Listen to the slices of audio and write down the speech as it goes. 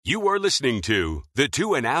You are listening to the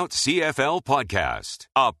Two and Out CFL podcast,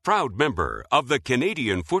 a proud member of the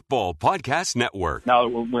Canadian Football Podcast Network. Now,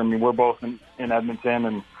 we're both in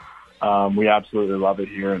Edmonton, and we absolutely love it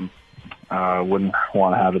here, and wouldn't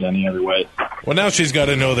want to have it any other way. Well, now she's got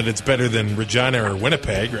to know that it's better than Regina or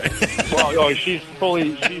Winnipeg, right? Well, she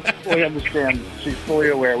fully understands. She's fully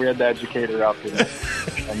aware. We had to educate her up, and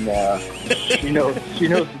she knows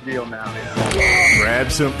the deal now. Yeah.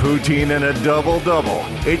 Grab some poutine and a double-double.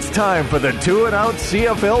 It's time for the Two and Out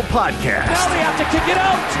CFL podcast. Now they have to kick it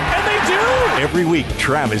out, and they do! Every week,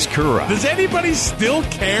 Travis Kura. Does anybody still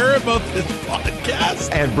care about this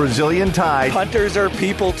podcast? And Brazilian Tide. Hunters are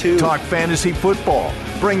people, too. Talk fantasy football,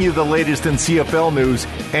 bring you the latest in CFL news,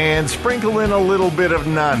 and sprinkle in a little bit of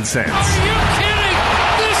nonsense. Are you kidding?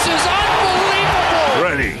 This is unbelievable!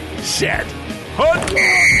 Ready, set, hunt!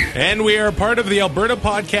 And we are part of the Alberta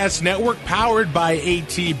Podcast Network, powered by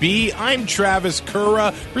ATB. I'm Travis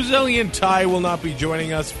Kura. Brazilian Ty will not be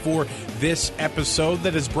joining us for this episode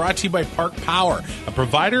that is brought to you by Park Power, a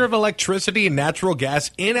provider of electricity and natural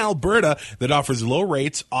gas in Alberta that offers low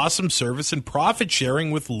rates, awesome service, and profit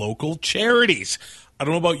sharing with local charities. I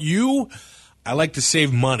don't know about you, I like to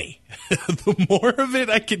save money. The more of it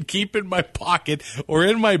I can keep in my pocket or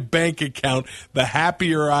in my bank account, the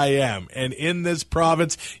happier I am. And in this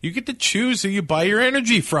province, you get to choose who you buy your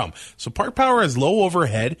energy from. So Park Power has low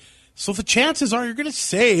overhead, so the chances are you're going to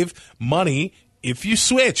save money if you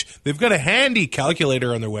switch. They've got a handy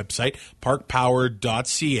calculator on their website,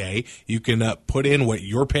 parkpower.ca. You can put in what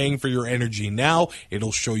you're paying for your energy now.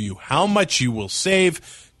 It'll show you how much you will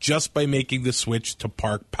save just by making the switch to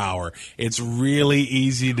Park Power. It's really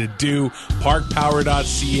easy to do.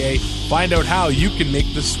 Parkpower.ca. Find out how you can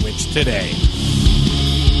make the switch today.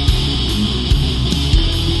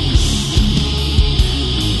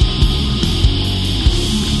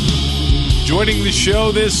 Joining the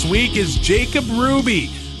show this week is Jacob Ruby,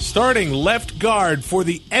 starting left guard for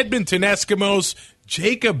the Edmonton Eskimos.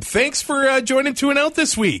 Jacob, thanks for joining Two and Out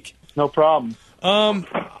this week. No problem.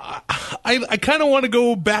 I kind of want to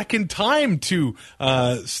go back in time to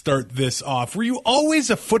start this off. Were you always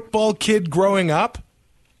a football kid growing up?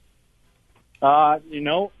 My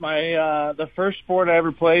the first sport I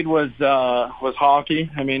ever played was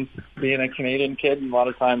hockey. I mean, being a Canadian kid, a lot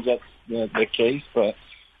of times that's the case. But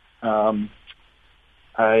I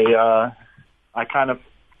kind of,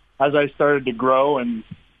 as I started to grow and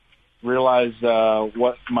realize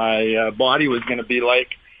what my body was going to be like,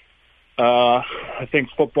 I think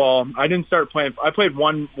football, I didn't start playing. I played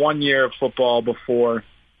one year of football before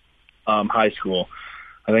high school.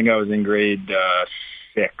 I think I was in grade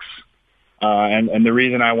 6. And the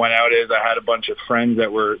reason I went out is I had a bunch of friends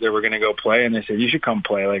that were going to go play, and they said, you should come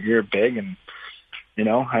play. Like, you're big. And, and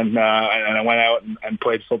I went out and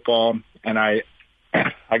played football, and I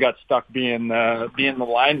got stuck being the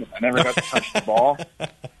lineman. I never got to touch the ball.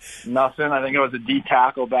 Nothing. I think I was a D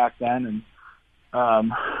tackle back then.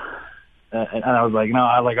 And I was like, no,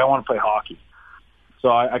 I want to play hockey. So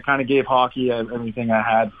I kind of gave hockey everything I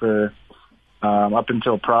had for up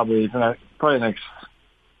until probably the next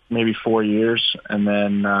maybe 4 years, and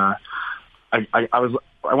then I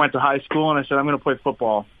went to high school and I said I'm going to play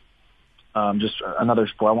football, just another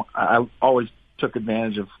sport. I always took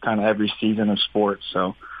advantage of kind of every season of sports.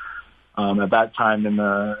 So at that time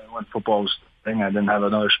when football was a thing, I didn't have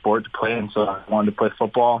another sport to play, and so I wanted to play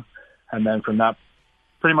football. And then from that,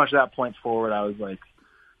 pretty much that point forward, I was like,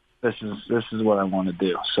 this is what I want to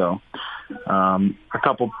do. So a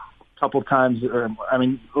couple times,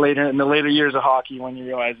 later in the later years of hockey, when you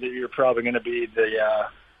realize that you're probably going to be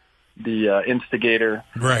the instigator,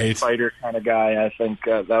 right, fighter kind of guy, I think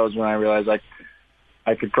that was when I realized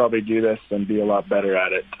I could probably do this and be a lot better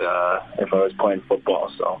at it if I was playing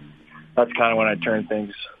football. So that's kind of when I turned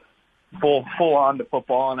things full on to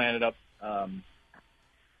football, and I ended up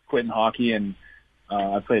quitting hockey, and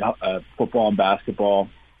I played football and basketball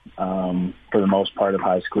for the most part of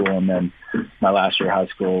high school, and then my last year of high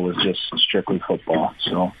school was just strictly football.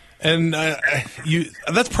 So, and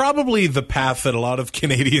that's probably the path that a lot of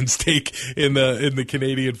Canadians take in the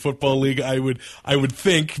Canadian Football League. I would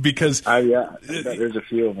think, because there's a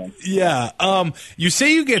few of them. Yeah, you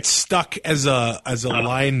say you get stuck as a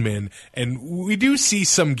lineman, and we do see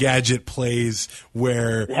some gadget plays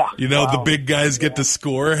where the big guys get to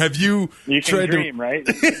score. Have you tried can dream, right?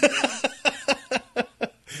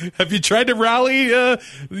 Have you tried to rally, the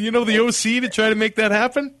OC to try to make that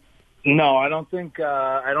happen? No, I don't think.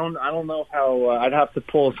 I don't know how. I'd have to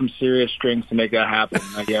pull some serious strings to make that happen.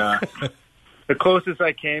 The closest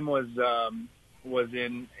I came was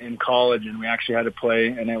in college, and we actually had to play.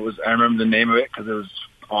 And I remember the name of it because it was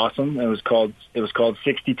awesome. It was called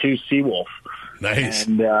 62 Seawolf. Nice.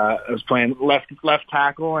 And I was playing left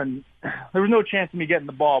tackle, and there was no chance of me getting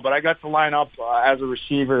the ball, but I got to line up as a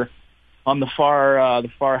receiver on the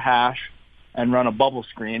far hash and run a bubble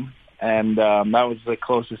screen, and that was the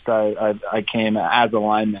closest I came as a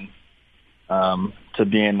lineman to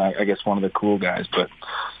being, I guess, one of the cool guys.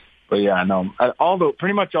 But yeah, no,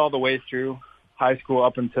 pretty much all the way through high school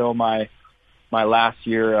up until my last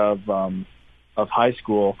year of high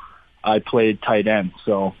school, I played tight end.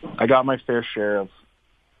 So I got my fair share of,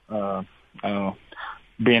 I don't know,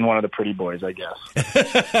 being one of the pretty boys, I guess.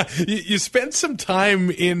 You spent some time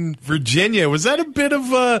in Virginia. Was that a bit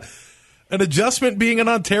of an adjustment being an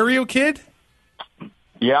Ontario kid?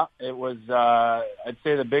 Yeah, it was. I'd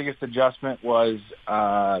say the biggest adjustment was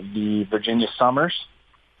the Virginia summers.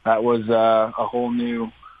 That was a whole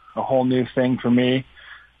new thing for me.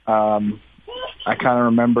 I kind of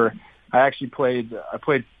remember I played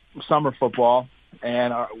summer football,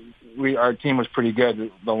 and our team was pretty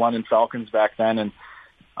good, the London Falcons back then. And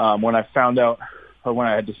when I found out, or when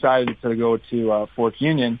I had decided to go to Fork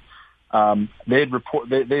Union, they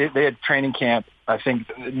had training camp, I think,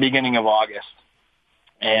 beginning of August,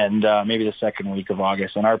 and maybe the second week of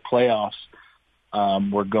August, and our playoffs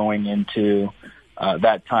were going into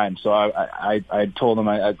that time. So I told them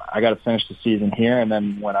I got to finish the season here, and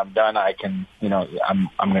then when I'm done, I can,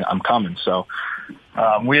 I'm coming. So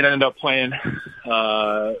we had ended up playing.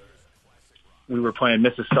 We were playing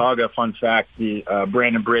Mississauga. Fun fact: the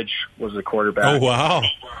Brandon Bridge was the quarterback. Oh wow!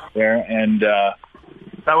 There, and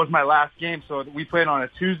that was my last game. So we played on a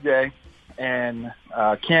Tuesday, and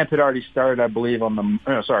camp had already started, I believe,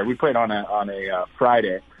 we played on a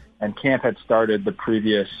Friday, and camp had started the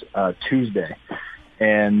previous Tuesday,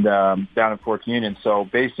 and down in Fork Union. So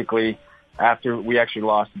basically, after we actually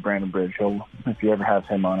lost to Brandon Bridge, if you ever have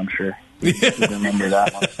him on, I'm sure you remember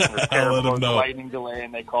that one. It was terrible. It was a lightning delay,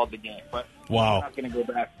 and they called the game. But wow, I'm not going to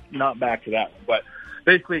go not back to that one. But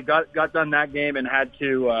basically, got done that game and had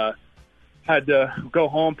to go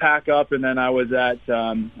home, pack up, and then I was at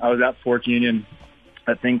Fork Union,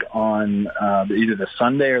 I think on either the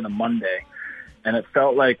Sunday or the Monday. And it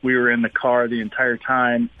felt like we were in the car the entire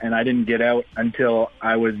time, and I didn't get out until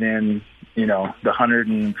I was in, the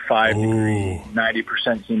 105 degree,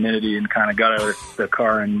 90% humidity, and kind of got out of the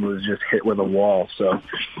car and was just hit with a wall. So,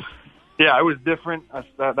 yeah, it was different.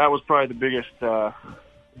 That was probably the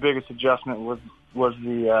biggest adjustment was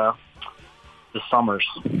the summers.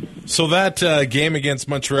 So that game against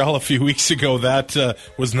Montreal a few weeks ago, that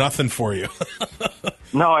was nothing for you.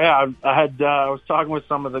 No, yeah, I was talking with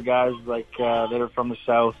some of the guys that are from the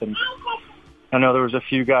South, and I know there was a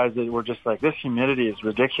few guys that were just like, this humidity is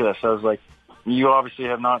ridiculous. I was like, you obviously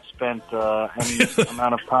have not spent any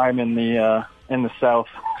amount of time in the South.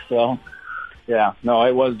 So, yeah, no,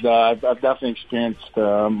 it was. I've definitely experienced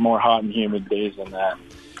more hot and humid days than that.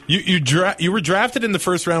 You were drafted in the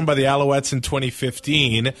first round by the Alouettes in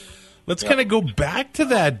 2015. Let's kind of go back to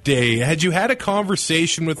that day. Had you had a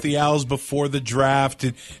conversation with the Owls before the draft?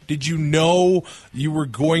 Did you know you were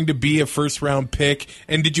going to be a first-round pick?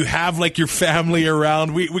 And did you have, your family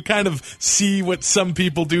around? We kind of see what some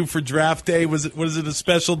people do for draft day. Was it a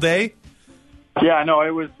special day? Yeah, no, it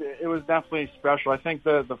was definitely special. I think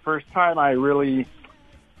the first time I really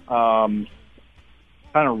kind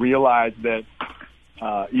of realized that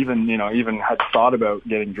even had thought about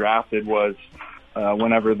getting drafted was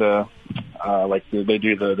whenever they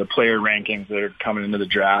do the player rankings that are coming into the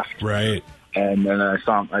draft, right? And then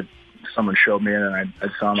someone showed me, and I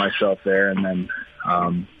saw myself there, and then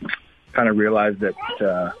kind of realized that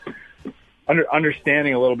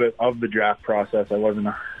understanding a little bit of the draft process, I wasn't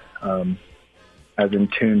as in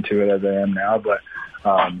tune to it as I am now, but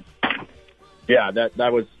yeah,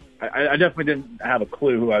 that was I definitely didn't have a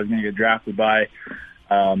clue who I was going to get drafted by,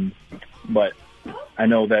 but I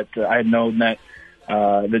know that I had known that.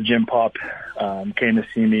 The gym pop came to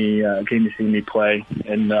see me play,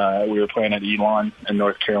 and we were playing at Elon in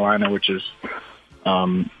North Carolina, which is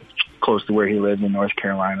close to where he lives in North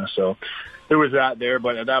Carolina. So there was that there,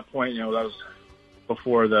 but at that point, that was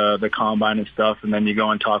before the combine and stuff, and then you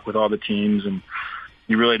go and talk with all the teams, and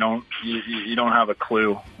you really don't have a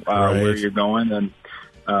clue where you're going,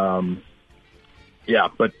 and yeah.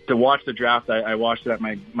 But to watch the draft, I watched it at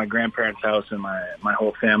my grandparents' house, and my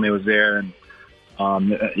whole family was there, and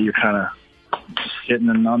you're kind of sitting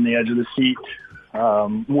on the edge of the seat,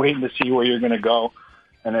 waiting to see where you're going to go.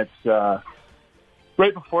 And it's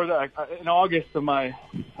right before that, in August of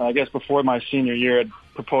before my senior year, I'd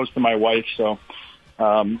proposed to my wife. So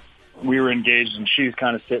we were engaged, and she was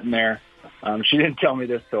kind of sitting there. She didn't tell me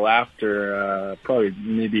this till after, probably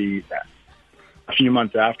maybe a few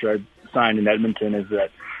months after I signed in Edmonton is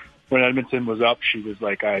that when Edmonton was up, she was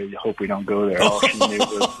like, I hope we don't go there. All she knew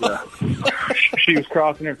was she was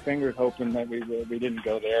crossing her fingers hoping that we didn't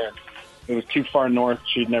go there. And it was too far north.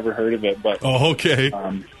 She'd never heard of it. But okay.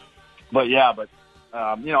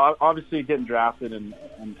 Obviously getting drafted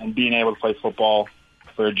and being able to play football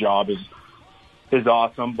for a job is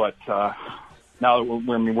awesome. But now that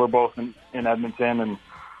we're both in Edmonton,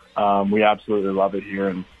 and we absolutely love it here,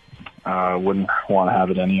 and wouldn't want to have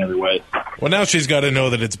it any other way. Well, now she's got to know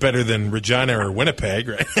that it's better than Regina or Winnipeg,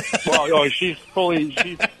 right? Well, she fully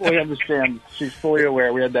understands. She's fully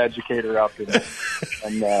aware. We had to educate her up,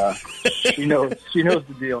 and she knows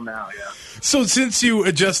the deal now. Yeah. So, since you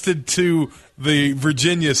adjusted to the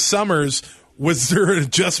Virginia summers, was there an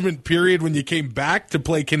adjustment period when you came back to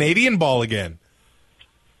play Canadian ball again?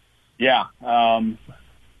 Yeah.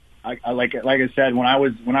 Like I said, when I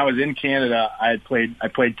was in Canada, I played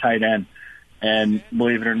tight end, and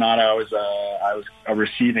believe it or not, I was a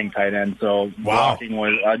receiving tight end. So blocking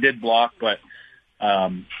I did block, but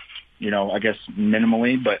I guess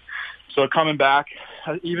minimally. But so coming back,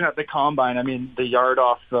 even at the combine, I mean, the yard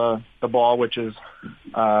off the ball, which is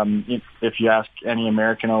if you ask any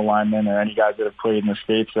American lineman or any guys that have played in the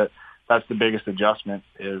States, that's the biggest adjustment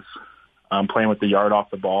is playing with the yard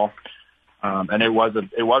off the ball. And it was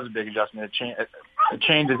a big adjustment. It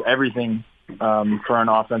changes everything for an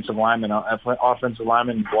offensive lineman. Offensive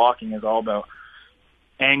lineman blocking is all about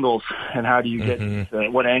angles and how do you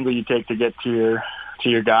get what angle you take to get to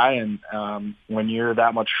your guy. And when you're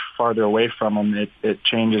that much farther away from him, it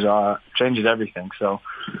changes everything. So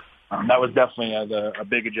that was definitely a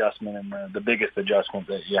big adjustment and the biggest adjustment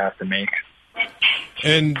that you have to make.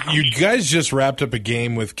 And you guys just wrapped up a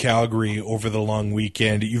game with Calgary over the long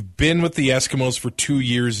weekend. You've been with the Eskimos for 2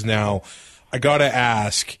 years now. I got to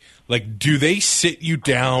ask, do they sit you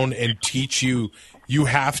down and teach you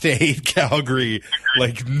have to hate Calgary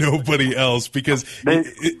like nobody else? Because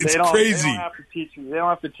it's crazy. They don't have to teach you. They don't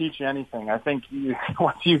have to teach you anything. I think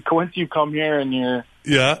once you come here and you're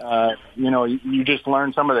you just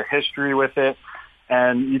learn some of the history with it,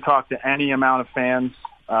 and you talk to any amount of fans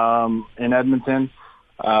in Edmonton.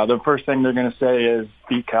 The first thing they're going to say is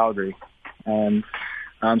beat Calgary, and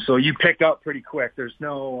so you pick up pretty quick. There's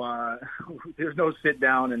no sit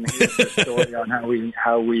down and here's the story on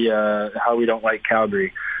how we don't like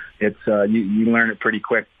Calgary. It's you learn it pretty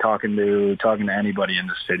quick talking to anybody in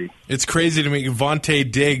the city. It's crazy to me.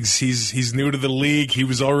 Vontae Diggs, he's new to the league. He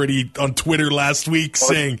was already on Twitter last week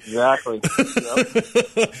saying exactly.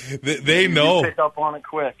 Yep. they know. You pick up on it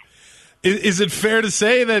quick. Is it fair to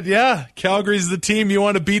say that, Calgary's the team you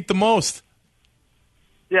want to beat the most?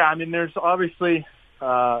 Yeah, I mean, there's obviously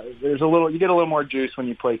you get a little more juice when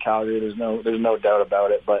you play Calgary. There's no doubt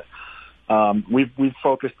about it. But we've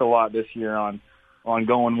focused a lot this year on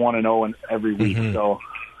going 1-0 every week. So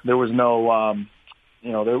there was no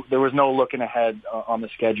there was no looking ahead on the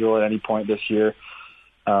schedule at any point this year.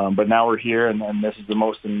 But now we're here, and this is the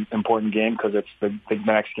most important game because it's the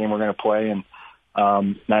next game we're going to play. And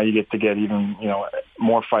now you get even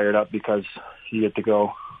more fired up because you get to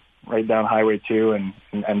go right down Highway 2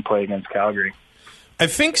 and play against Calgary. I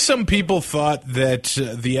think some people thought that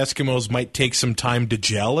the Eskimos might take some time to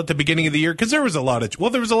gel at the beginning of the year because there was a lot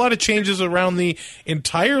of changes around the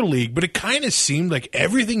entire league, but it kind of seemed like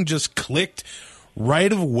everything just clicked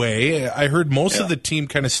right away. I heard most of the team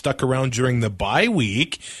kind of stuck around during the bye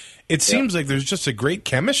week. It seems like there's just a great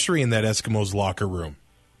chemistry in that Eskimos locker room.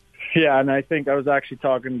 Yeah, and I think I was actually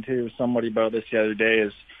talking to somebody about this the other day.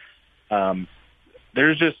 Is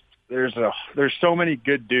there's so many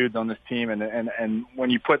good dudes on this team, and when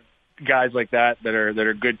you put guys like that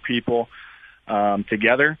are good people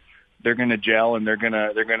together, they're going to gel and they're going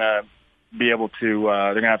to be able to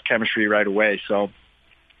they're going to have chemistry right away. So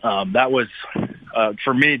that was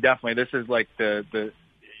for me definitely. This is like the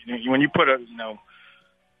when you put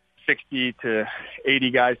 60 to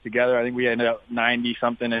 80 guys together. I think we ended up 90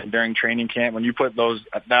 something during training camp. When you put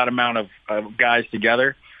that amount of guys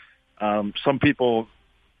together, some people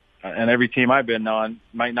and every team I've been on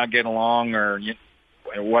might not get along or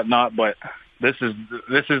whatnot, but this is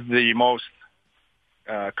the most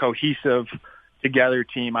cohesive together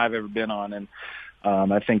team I've ever been on, and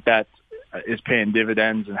I think that is paying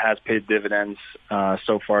dividends and has paid dividends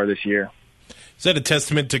so far this year. Is that a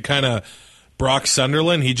testament to kind of Brock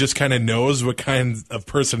Sunderland? He just kind of knows what kind of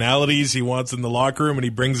personalities he wants in the locker room, and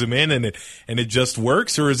he brings them in, and it just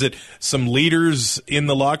works? Or is it some leaders in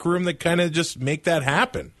the locker room that kind of just make that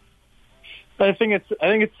happen? I think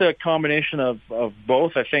it's a combination of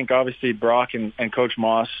both. I think obviously Brock and Coach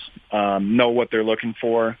Moss know what they're looking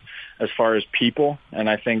for, as far as people. And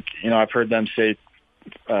I think, I've heard them say,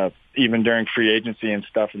 even during free agency and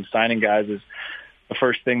stuff and signing guys, is the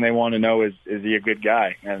first thing they want to know is he a good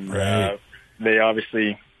guy? And they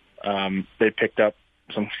obviously they picked up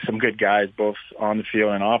some good guys both on the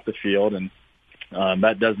field and off the field, and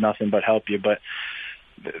that does nothing but help you. But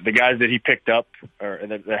the guys that he picked up or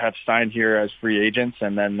that have signed here as free agents,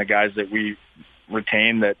 and then the guys that we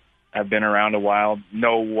retain that have been around a while,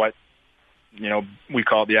 know what, we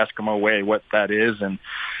call it the Eskimo way, what that is, and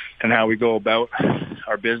how we go about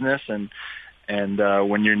our business. And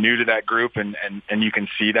when you're new to that group and you can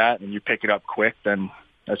see that and you pick it up quick, then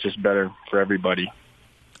that's just better for everybody.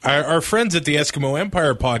 Our friends at the Eskimo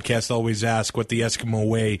Empire podcast always ask what the Eskimo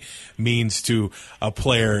way means to a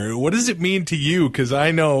player. What does it mean to you? Because I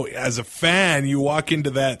know as a fan, you walk into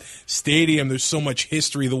that stadium, there's so much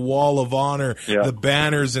history, the Wall of Honor, the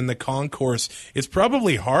banners and the concourse. It's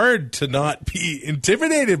probably hard to not be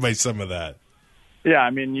intimidated by some of that. Yeah, I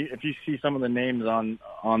mean, if you see some of the names on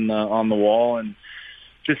the wall and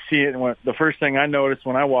just see it, the first thing I noticed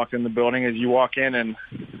when I walked in the building is you walk in and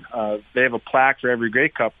they have a plaque for every Grey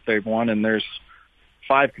Cup they've won, and there's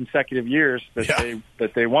 5 consecutive years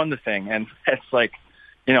that they won the thing, and it's like,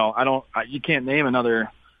 you can't name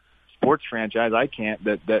another sports franchise, I can't,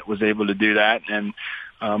 that was able to do that, and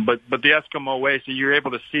but the Eskimo way, so you're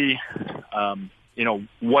able to see.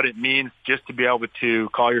 What it means just to be able to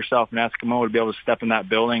call yourself an Eskimo, to be able to step in that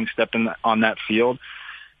building, on that field,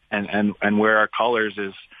 and wear our colors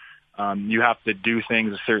is, you have to do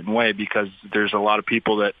things a certain way because there's a lot of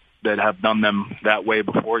people that have done them that way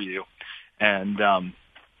before you. And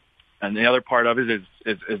the other part of it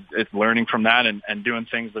is learning from that and doing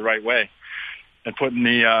things the right way and putting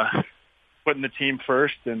the team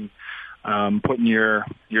first and, putting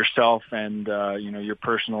yourself and your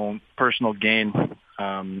personal gain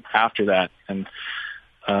after that. And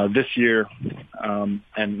this year,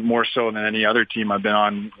 and more so than any other team I've been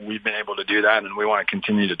on, we've been able to do that, and we want to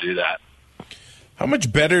continue to do that. How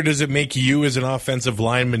much better does it make you as an offensive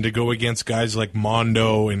lineman to go against guys like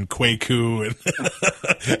Mondo and Kwaku and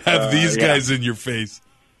have these guys in your face?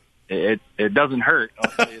 It doesn't hurt,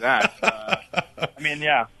 I'll tell you that.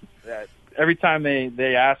 Every time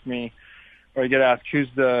they ask me, or I get asked, who's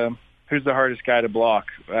the hardest guy to block?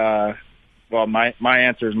 Well, my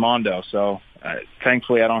answer is Mondo. So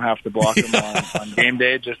thankfully, I don't have to block him on game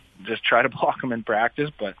day. Just try to block him in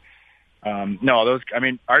practice. But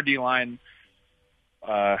our D line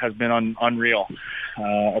has been unreal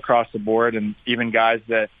across the board, and even guys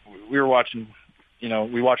that we were watching.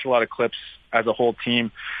 We watch a lot of clips as a whole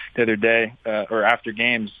team the other day or after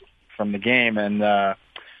games from the game, and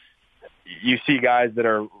you see guys that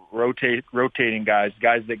are rotating guys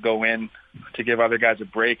that go in to give other guys a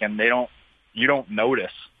break, and you don't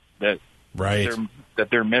notice that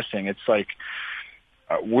they're missing. It's like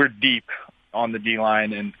we're deep on the D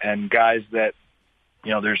line, and guys that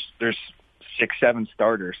there's 6-7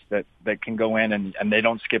 starters that can go in and they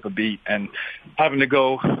don't skip a beat, and having to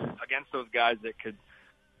go against those guys that could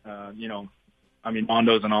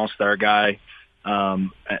Mondo's an all-star guy,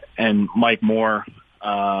 and Mike Moore,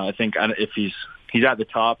 I think if he's at the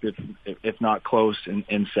top, if not close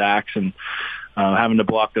in sacks, and having to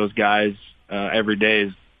block those guys every day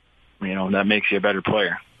is, that makes you a better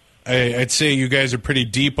player. I'd say you guys are pretty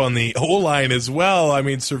deep on the O-line as well. I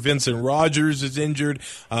mean, Sir Vincent Rogers is injured,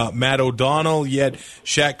 Matt O'Donnell, yet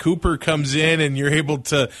Shaq Cooper comes in and you're able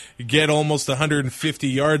to get almost 150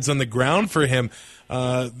 yards on the ground for him.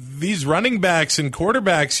 These running backs and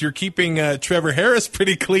quarterbacks, you're keeping Trevor Harris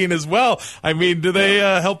pretty clean as well. I mean, do they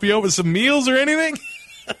help you out with some meals or anything?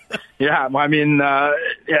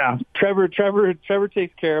 Trevor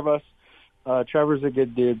takes care of us. Trevor's a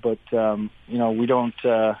good dude, but we don't.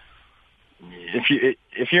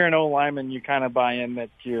 If you're an O lineman, you kind of buy in that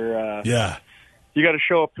you're. You got to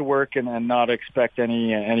show up to work and not expect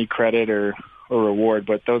any credit or reward.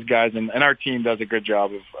 But those guys and our team does a good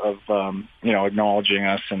job of acknowledging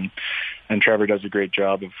us, and Trevor does a great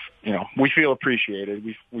job of we feel appreciated.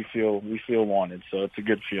 We feel wanted. So it's a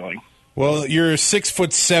good feeling. Well, you're a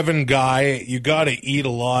 6'7" guy. You got to eat a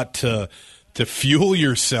lot to fuel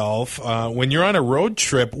yourself. When you're on a road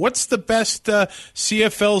trip, what's the best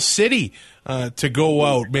CFL city to go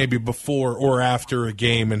out maybe before or after a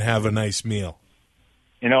game and have a nice meal?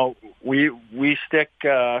 We stick.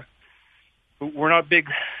 We're not big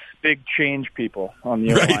change people on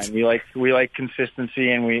the line. We like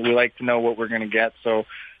consistency, and we like to know what we're going to get. So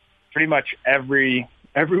pretty much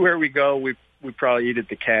everywhere we go, we probably eat at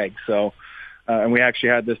the Keg. So. And we actually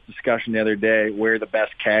had this discussion the other day where the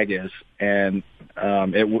best keg is, and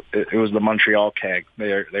it was the Montreal Keg.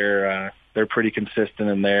 They're they're pretty consistent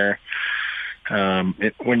in there.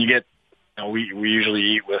 When you get, we usually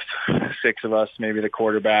eat with 6 of us, maybe the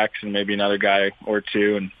quarterbacks and maybe another guy or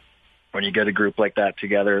 2. And when you get a group like that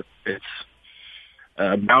together, it's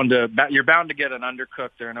you're bound to get an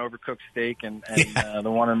undercooked or an overcooked steak, and the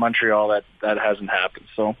one in Montreal that hasn't happened.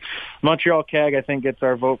 So Montreal Keg, I think, gets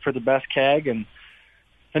our vote for the best keg. And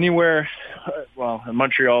anywhere, in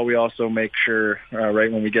Montreal, we also make sure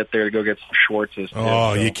right when we get there to go get some Schwartz's.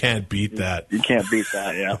 Oh, you can't beat that. You can't beat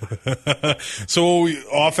that, yeah. So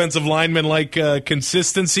offensive linemen like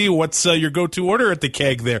consistency. What's your go-to order at the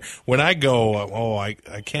Keg there? When I go, I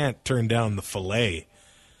can't turn down the filet.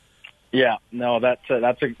 Yeah, no, that's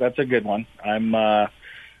a good one. I'm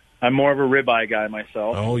more of a ribeye guy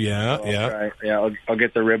myself. Oh yeah, so I'll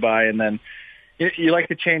get the ribeye, and then you like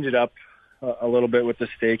to change it up a little bit with the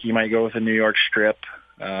steak. You might go with a New York strip.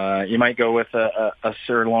 You might go with a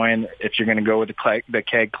sirloin if you're going to go with the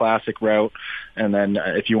Keg classic route, and then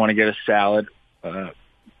if you want to get a salad.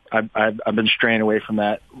 I've been straying away from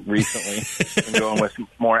that recently and going with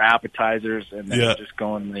more appetizers, and then just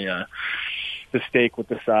going the steak with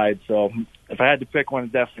the side. So if I had to pick one,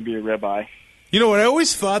 it'd definitely be a ribeye. You know what? I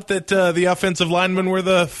always thought that the offensive linemen were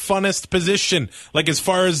the funnest position, like as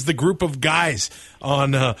far as the group of guys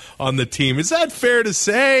on the team. Is that fair to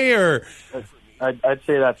say, or? I'd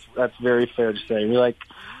say that's very fair to say. We like,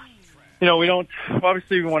 we don't,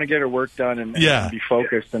 obviously we want to get our work done and be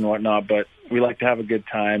focused and whatnot, but we like to have a good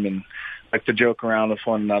time and like to joke around with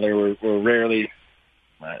one another. We're rarely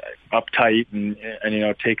uptight and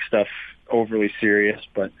take stuff overly serious,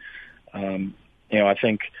 but I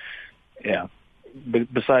think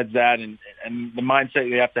besides that and the mindset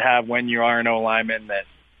you have to have when you are an O-lineman, that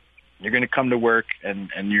you're going to come to work and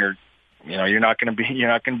you're not going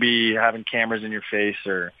to be having cameras in your face,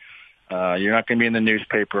 or you're not going to be in the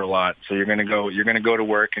newspaper a lot. So you're going to go to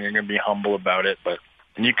work and you're going to be humble about it,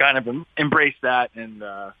 and you kind of embrace that, and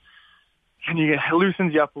it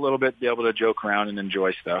loosens you up a little bit to be able to joke around and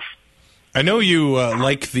enjoy stuff. I know you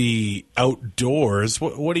like the outdoors.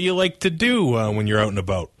 What do you like to do when you're out and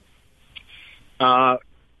about? I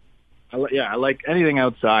like anything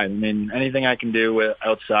outside. I mean, anything I can do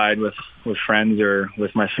outside with friends or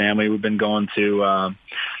with my family. We've been going to,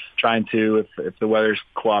 trying to, if the weather's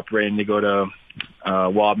cooperating, to go to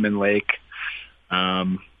Wabman Lake. I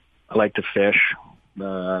like to fish.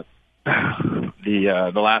 The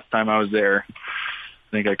last time I was there,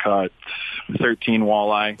 I think I caught 13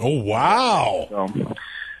 walleye. Oh wow! So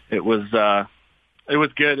it was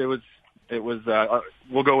good. It was.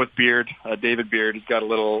 We'll go with Beard, David Beard. He's got a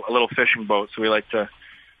little fishing boat, so we like to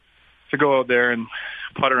go out there and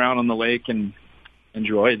putt around on the lake and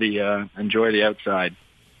enjoy the outside.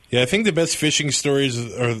 Yeah, I think the best fishing stories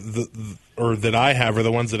or that I have are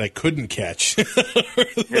the ones that I couldn't catch.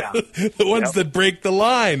 The ones that break the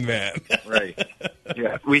line, man. Right.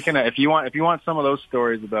 Yeah, we can. If you want some of those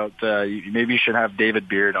stories about, maybe you should have David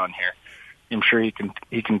Beard on here. I'm sure he can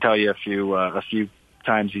tell you a few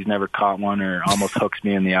times he's never caught one or almost hooks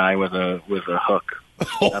me in the eye with a hook.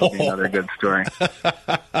 That'll be another good story.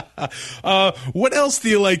 What else do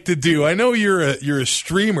you like to do? I know you're a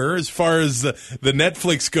streamer as far as the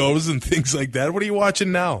Netflix goes and things like that. What are you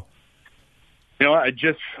watching now? We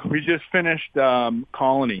just finished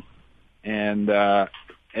Colony, and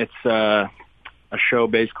it's a show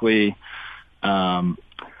basically. There's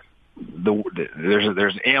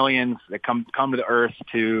aliens that come to the Earth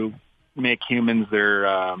to make humans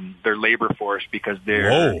their labor force because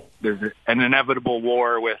there's an inevitable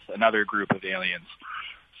war with another group of aliens.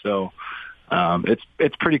 So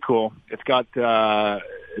it's pretty cool. It's got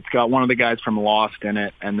one of the guys from Lost in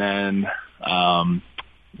it, and then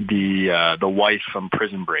the wife from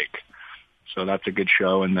Prison Break. So that's a good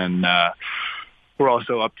show. And then we're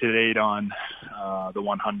also up to date on the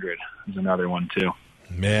 100 is another one too.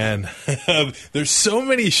 Man, there's so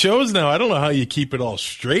many shows now. I don't know how you keep it all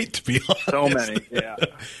straight, to be honest. So many, yeah.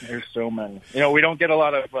 There's so many. We don't get a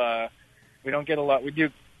lot of.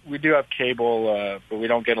 We do have cable, but we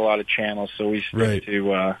don't get a lot of channels. So we stick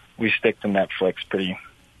to Netflix pretty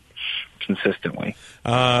consistently.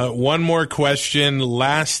 One more question.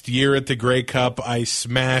 Last year at the Grey Cup, I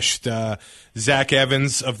smashed Zach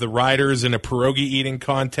Evans of the Riders in a pierogi eating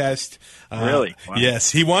contest. Really? Wow.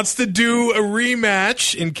 Yes. He wants to do a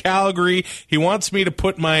rematch in Calgary. He wants me to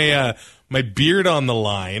put my beard on the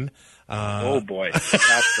line. Oh, boy.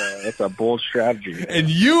 That's a bold strategy. Man. And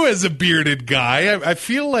you as a bearded guy, I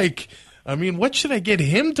feel like, what should I get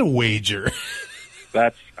him to wager?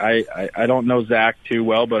 I don't know Zach too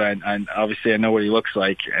well, but I obviously I know what he looks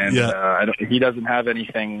like, and he doesn't have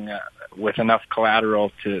anything with enough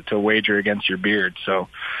collateral to wager against your beard. So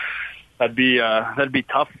That'd be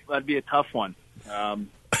tough. That'd be a tough one. And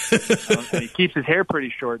he keeps his hair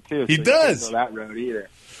pretty short too. He does. He can't go that road either.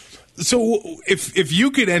 So if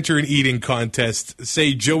you could enter an eating contest,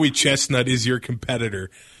 say Joey Chestnut is your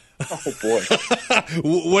competitor, oh boy,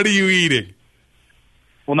 what are you eating?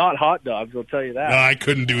 Well, not hot dogs, I'll tell you that. No, I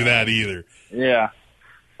couldn't do that either. Yeah.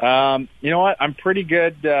 You know what? I'm pretty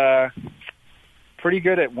good at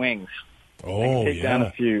wings. Oh, take down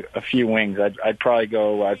a few wings. I'd probably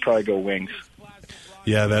go wings.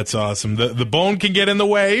 Yeah, that's awesome. The bone can get in the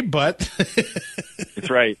way, but That's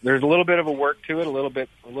right. There's a little bit of a work to it, a little bit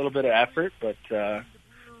of effort, but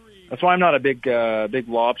that's why I'm not a big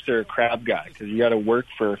lobster or crab guy, because you got to work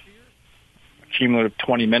for a cumulative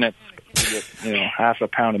 20 minutes to get half a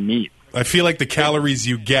pound of meat. I feel like the calories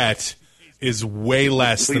you get is way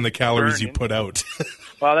less than the calories you put out.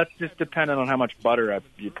 Well, that's just dependent on how much butter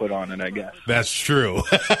you put on it, I guess. That's true.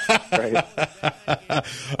 Right.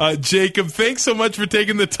 Jacob, thanks so much for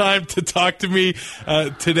taking the time to talk to me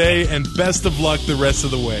today, and best of luck the rest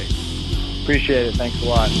of the way. Appreciate it. Thanks a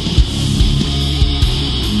lot.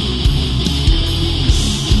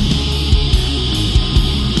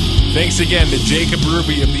 Thanks again to Jacob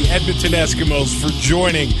Ruby of the Edmonton Eskimos for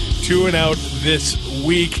joining Two and Out this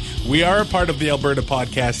week. We are a part of the Alberta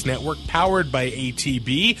Podcast Network, powered by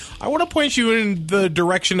ATB. I want to point you in the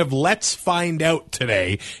direction of Let's Find Out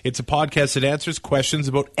today. It's a podcast that answers questions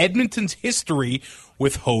about Edmonton's history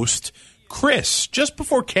with host Chris. Just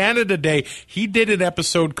before Canada Day, he did an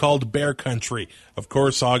episode called Bear Country. Of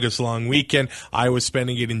course, August long weekend. I was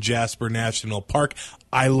spending it in Jasper National Park.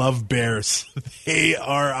 I love bears. They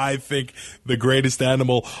are, I think, the greatest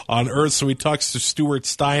animal on earth. So he talks to Stuart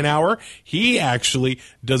Steinauer. He actually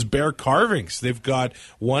does bear carvings. They've got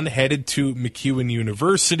one headed to MacEwan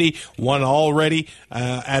University, one already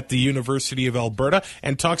at the University of Alberta,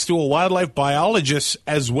 and talks to a wildlife biologist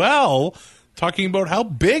as well, talking about how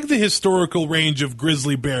big the historical range of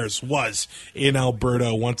grizzly bears was in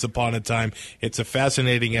Alberta once upon a time. It's a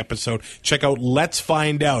fascinating episode. Check out Let's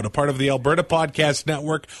Find Out, a part of the Alberta Podcast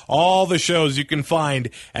Network. All the shows you can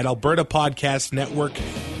find at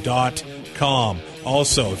albertapodcastnetwork.com.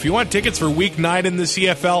 Also, if you want tickets for Week 9 in the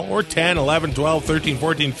CFL, or 10, 11, 12, 13,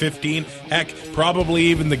 14, 15, heck, probably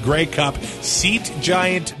even the Grey Cup,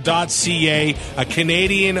 SeatGiant.ca, a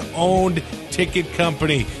Canadian-owned ticket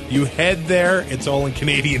company. You head there, it's all in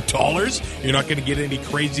Canadian dollars. You're not going to get any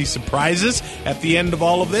crazy surprises at the end of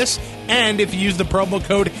all of this. And if you use the promo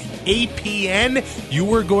code APN,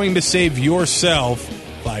 you are going to save yourself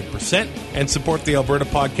 5% and support the Alberta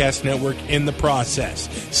Podcast Network in the process.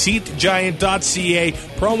 SeatGiant.ca,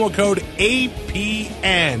 promo code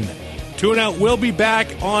APN. Two and Out will be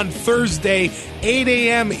back on Thursday, 8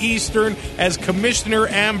 a.m. Eastern, as Commissioner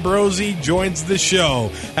Ambrosi joins the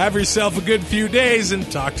show. Have yourself a good few days,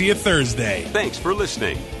 and talk to you Thursday. Thanks for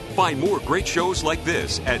listening. Find more great shows like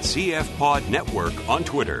this at CF Pod Network on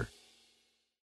Twitter.